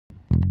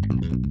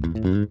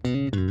Hey,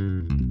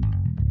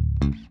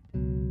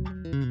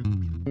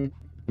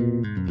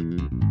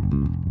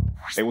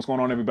 what's going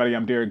on, everybody?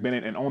 I'm Daric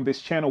Bennett, and on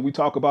this channel we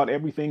talk about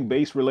everything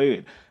bass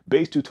related.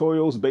 Bass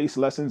tutorials, bass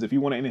lessons. If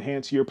you want to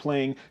enhance your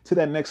playing to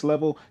that next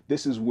level,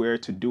 this is where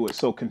to do it.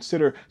 So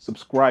consider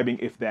subscribing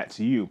if that's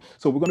you.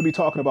 So we're going to be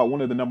talking about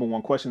one of the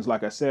 #1 questions,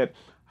 like I said.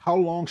 How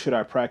long should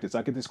I practice?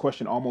 I get this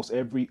question almost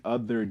every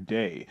other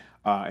day,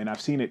 and I've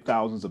seen it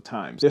thousands of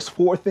times. There's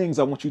 4 things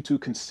I want you to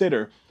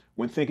consider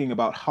when thinking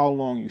about how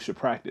long you should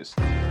practice.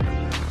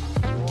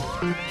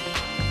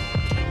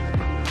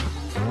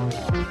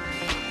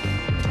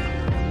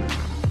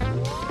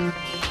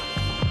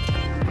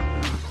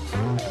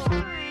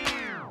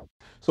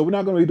 So we're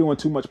not going to be doing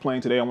too much playing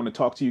today. I want to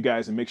talk to you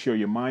guys and make sure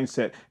your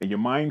mindset and your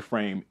mind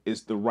frame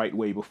is the right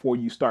way before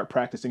you start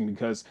practicing,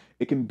 because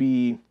it can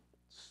be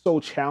so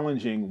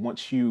challenging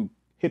once you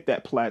hit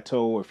that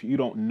plateau, or if you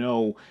don't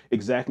know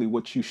exactly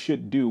what you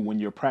should do when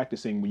you're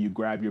practicing, when you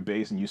grab your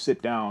bass and you sit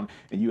down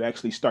and you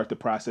actually start the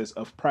process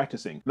of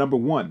practicing.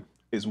 #1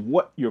 is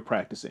what you're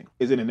practicing.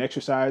 Is it an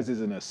exercise?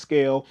 Is it a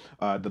scale?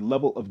 The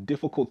level of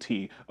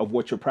difficulty of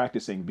what you're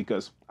practicing,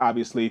 because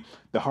obviously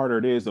the harder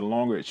it is, the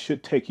longer it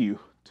should take you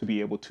to be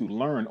able to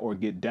learn or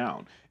get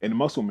down in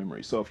muscle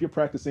memory. So if you're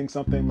practicing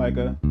something like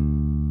a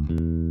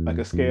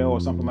scale or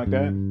something like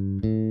that,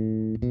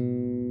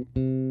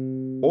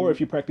 or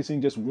if you're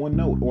practicing just one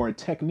note or a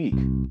technique,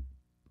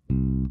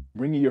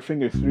 bringing your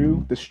finger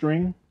through the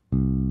string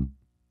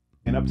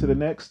and up to the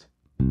next,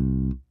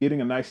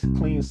 getting a nice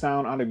clean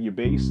sound out of your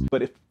bass.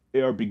 But if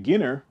you're a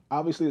beginner,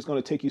 obviously it's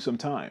going to take you some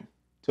time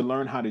to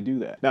learn how to do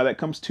that. Now that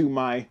comes to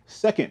my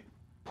second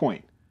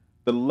point,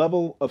 the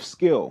level of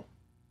skill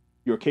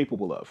you're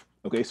capable of.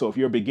 Okay, so if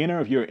you're a beginner,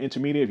 if you're an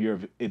intermediate, if you're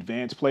an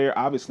advanced player,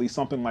 obviously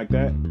something like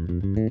that,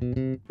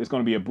 it's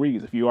going to be a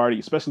breeze if you already,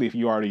 especially if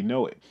you already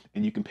know it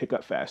and you can pick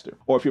up faster.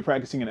 Or if you're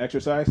practicing an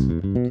exercise,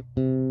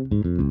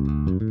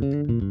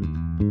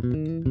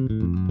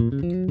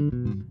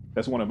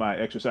 that's one of my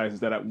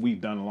exercises that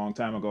we've done a long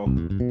time ago.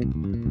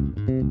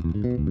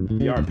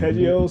 The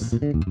arpeggios,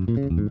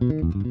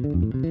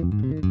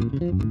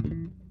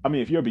 I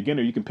mean, if you're a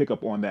beginner, you can pick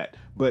up on that,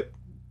 but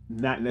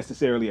not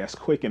necessarily as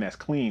quick and as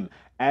clean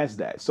as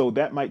that. So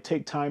that might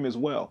take time as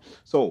well.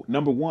 So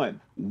 #1,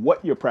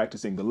 what you're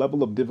practicing, the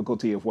level of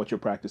difficulty of what you're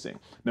practicing.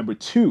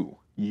 #2,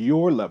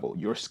 your level,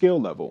 your skill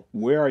level.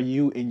 Where are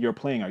you in your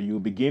playing? Are you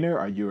a beginner?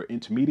 Are you an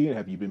intermediate?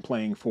 Have you been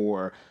playing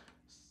for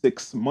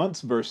 6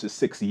 months versus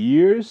 6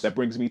 years? That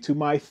brings me to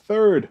my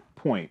third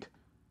point,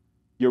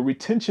 your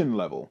retention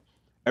level.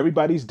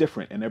 Everybody's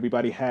different, and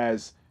everybody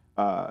has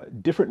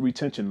different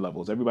retention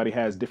levels. Everybody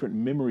has different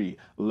memory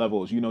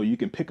levels. You know, you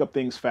can pick up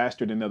things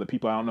faster than other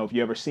people. I don't know if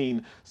you ever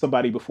seen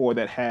somebody before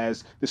that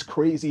has this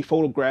crazy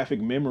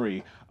photographic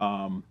memory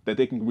that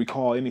they can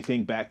recall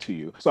anything back to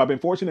you. So I've been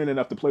fortunate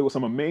enough to play with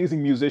some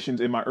amazing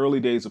musicians in my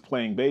early days of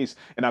playing bass,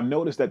 and I've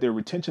noticed that their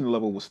retention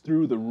level was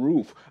through the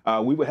roof.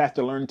 We would have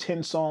to learn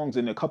 10 songs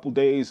in a couple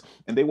days,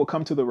 and they will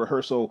come to the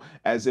rehearsal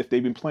as if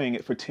they've been playing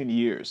it for 10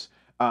 years.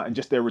 And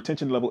just their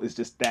retention level is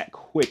just that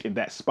quick and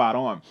that spot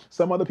on.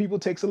 Some other people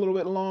takes a little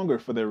bit longer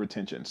for their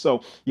retention.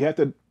 So you have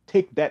to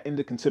take that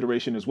into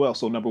consideration as well.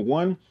 So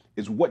 #1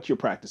 is what you're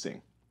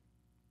practicing,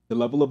 the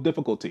level of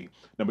difficulty.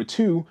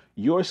 #2,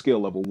 your skill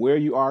level, where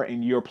you are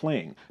in your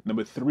playing.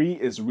 #3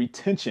 is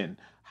retention.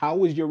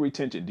 How is your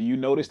retention? Do you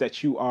notice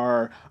that you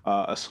are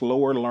a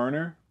slower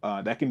learner?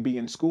 That can be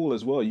in school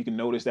as well. You can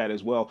notice that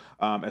as well,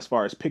 as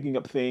far as picking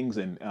up things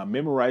and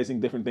memorizing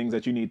different things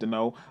that you need to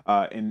know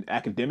in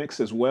academics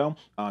as well.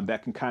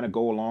 That can kind of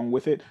go along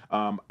with it.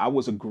 I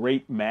was a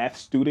great math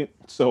student,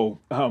 so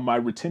my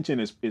retention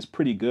is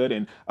pretty good,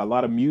 and a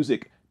lot of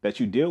music that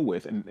you deal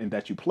with and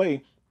that you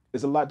play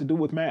is a lot to do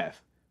with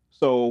math.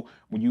 So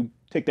when you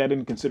take that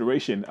into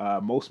consideration,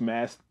 most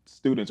math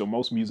students or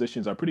most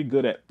musicians are pretty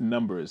good at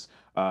numbers.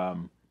 I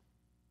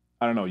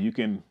don't know,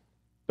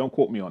 don't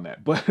quote me on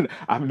that, but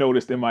I've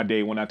noticed in my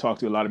day when I talk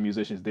to a lot of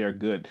musicians, they're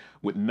good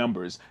with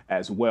numbers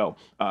as well.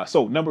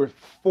 So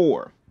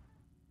 #4,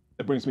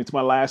 that brings me to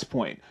my last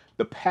point,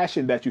 the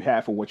passion that you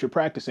have for what you're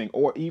practicing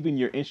or even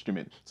your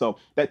instrument. So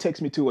that takes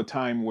me to a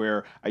time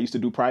where I used to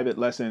do private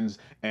lessons,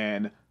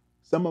 and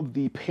some of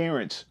the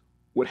parents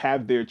would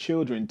have their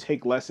children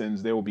take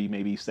lessons. They will be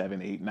maybe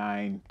 7, 8,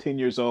 9, 10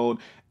 years old,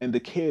 and the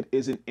kid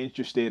isn't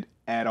interested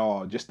at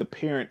all. Just the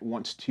parent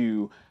wants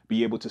to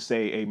be able to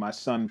say, hey, my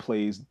son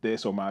plays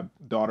this or my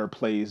daughter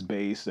plays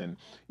bass, and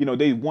you know,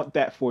 they want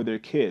that for their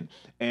kid.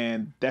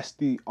 And that's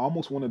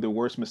almost one of the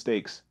worst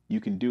mistakes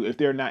you can do if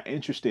they're not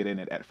interested in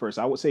it at first.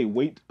 I would say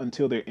wait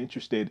until they're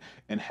interested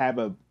and have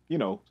a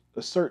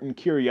certain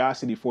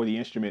curiosity for the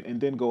instrument, and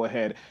then go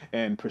ahead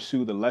and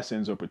pursue the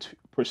lessons or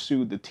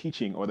pursue the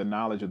teaching or the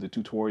knowledge of the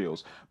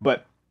tutorials.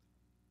 But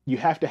you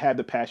have to have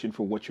the passion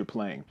for what you're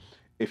playing.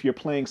 If you're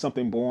playing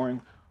something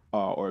boring,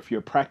 or if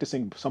you're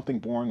practicing something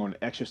boring or an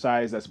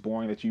exercise that's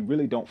boring that you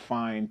really don't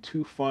find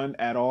too fun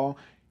at all,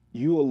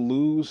 you will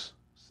lose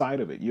sight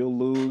of it. You'll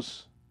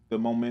lose the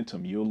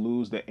momentum, you'll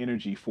lose the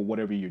energy for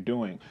whatever you're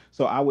doing.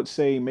 So I would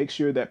say make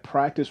sure that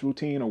practice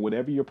routine or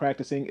whatever you're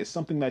practicing is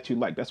something that you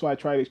like. That's why I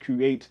try to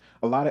create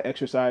a lot of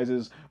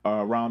exercises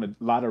around a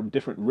lot of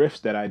different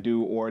riffs that I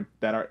do or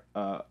that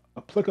are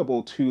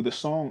applicable to the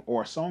song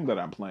or song that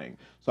I'm playing.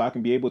 So I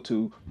can be able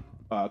to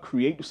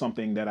create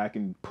something that I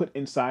can put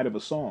inside of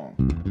a song.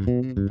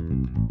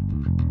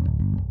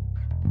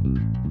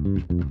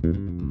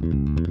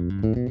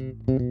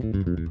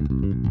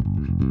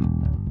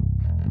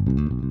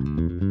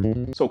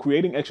 So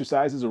creating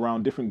exercises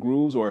around different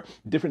grooves or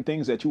different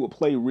things that you will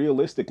play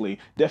realistically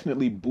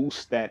definitely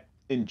boosts that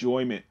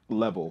enjoyment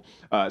level,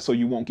 so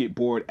you won't get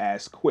bored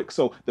as quick.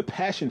 So the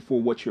passion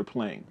for what you're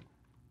playing,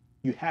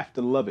 you have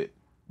to love it.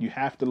 You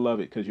have to love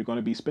it because you're going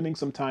to be spending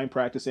some time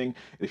practicing.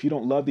 If you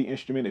don't love the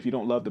instrument, if you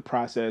don't love the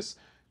process,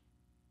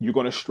 you're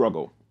going to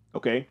struggle.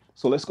 Okay,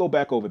 so let's go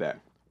back over that.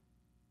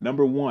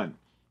 Number one,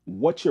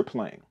 what you're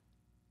playing.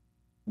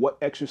 What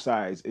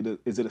exercise?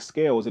 Is it a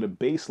scale? Is it a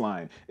bass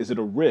line? Is it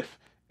a riff?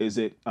 Is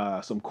it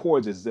some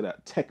chords? Is it a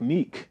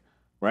technique?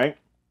 Right?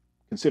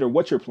 Consider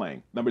what you're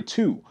playing. Number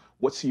two,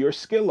 what's your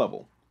skill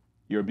level?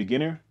 You're a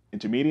beginner,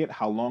 intermediate.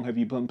 How long have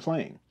you been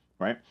playing?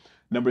 Right?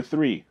 Number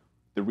three,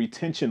 the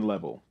retention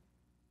level.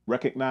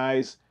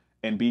 Recognize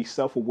and be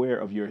self-aware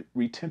of your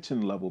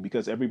retention level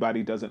because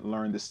everybody doesn't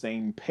learn the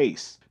same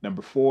pace.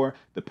 Number four,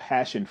 the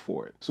passion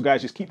for it. So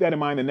guys, just keep that in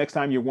mind the next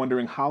time you're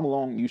wondering how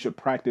long you should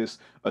practice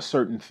a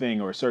certain thing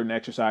or a certain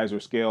exercise or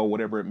scale,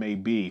 whatever it may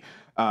be.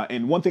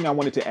 And one thing I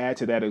wanted to add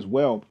to that as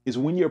well is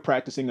when you're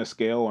practicing a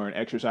scale or an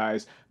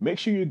exercise, make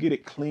sure you get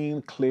it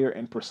clean, clear,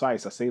 and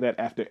precise. I say that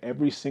after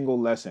every single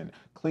lesson.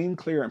 Clean,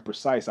 clear, and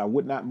precise. I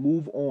would not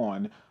move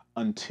on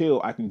until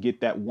I can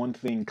get that one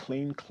thing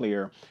clean,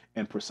 clear,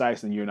 and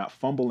precise, and you're not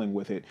fumbling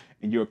with it,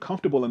 and you're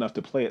comfortable enough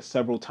to play it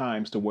several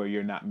times to where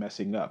you're not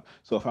messing up.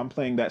 So if I'm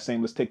playing that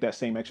same, let's take that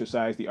same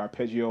exercise, the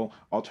arpeggio,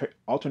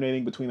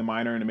 alternating between the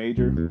minor and the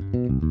major.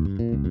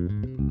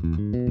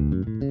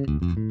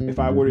 If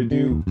I were to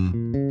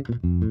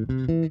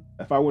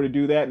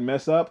do that and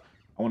mess up,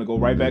 I want to go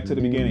right back to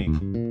the beginning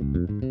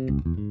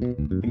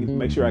and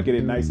make sure I get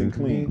it nice and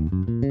clean.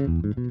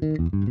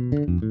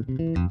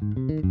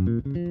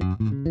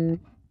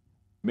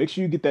 Make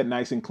sure you get that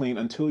nice and clean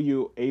until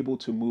you're able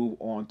to move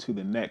on to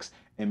the next,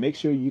 and make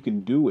sure you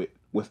can do it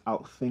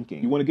without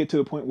thinking. You want to get to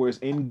the point where it's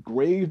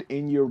engraved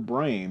in your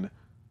brain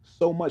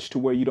so much to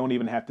where you don't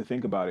even have to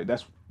think about it.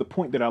 That's the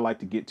point that I like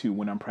to get to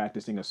when I'm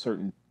practicing a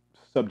certain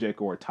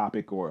subject or a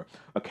topic or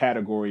a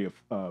category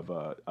of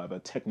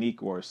a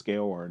technique or a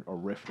scale or a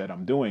riff that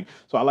I'm doing.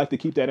 So I like to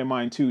keep that in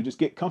mind too. Just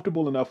get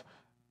comfortable enough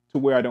to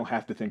where I don't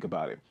have to think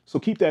about it. So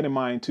keep that in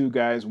mind too,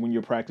 guys, when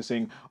you're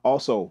practicing.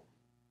 Also,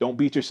 don't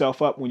beat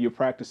yourself up when you're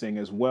practicing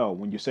as well.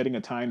 When you're setting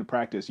a time to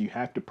practice, you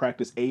have to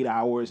practice 8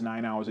 hours,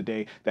 9 hours a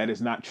day. That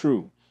is not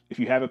true. If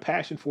you have a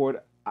passion for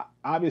it,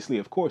 obviously,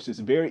 of course, it's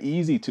very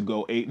easy to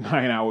go 8,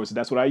 9 hours.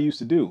 That's what I used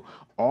to do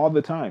all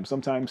the time,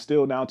 sometimes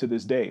still now to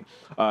this day.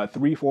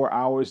 3, 4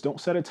 hours,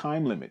 don't set a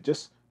time limit.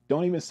 Just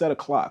don't even set a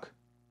clock.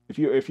 If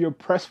you're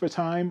pressed for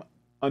time,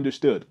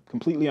 understood,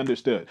 completely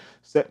understood.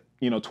 Set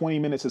 20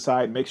 minutes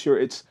aside, make sure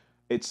it's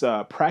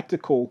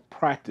practical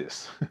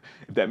practice,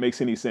 if that makes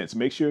any sense.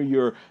 Make sure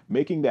you're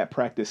making that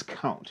practice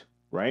count,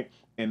 right?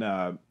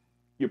 And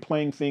you're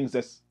playing things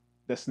that's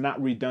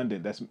not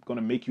redundant, that's going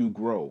to make you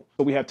grow.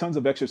 So we have tons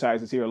of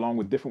exercises here along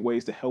with different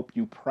ways to help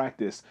you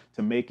practice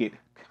to make it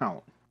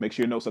count. Make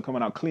sure your notes are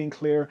coming out clean,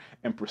 clear,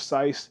 and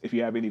precise. If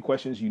you have any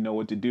questions, you know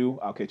what to do.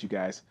 I'll catch you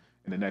guys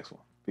in the next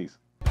one. Peace.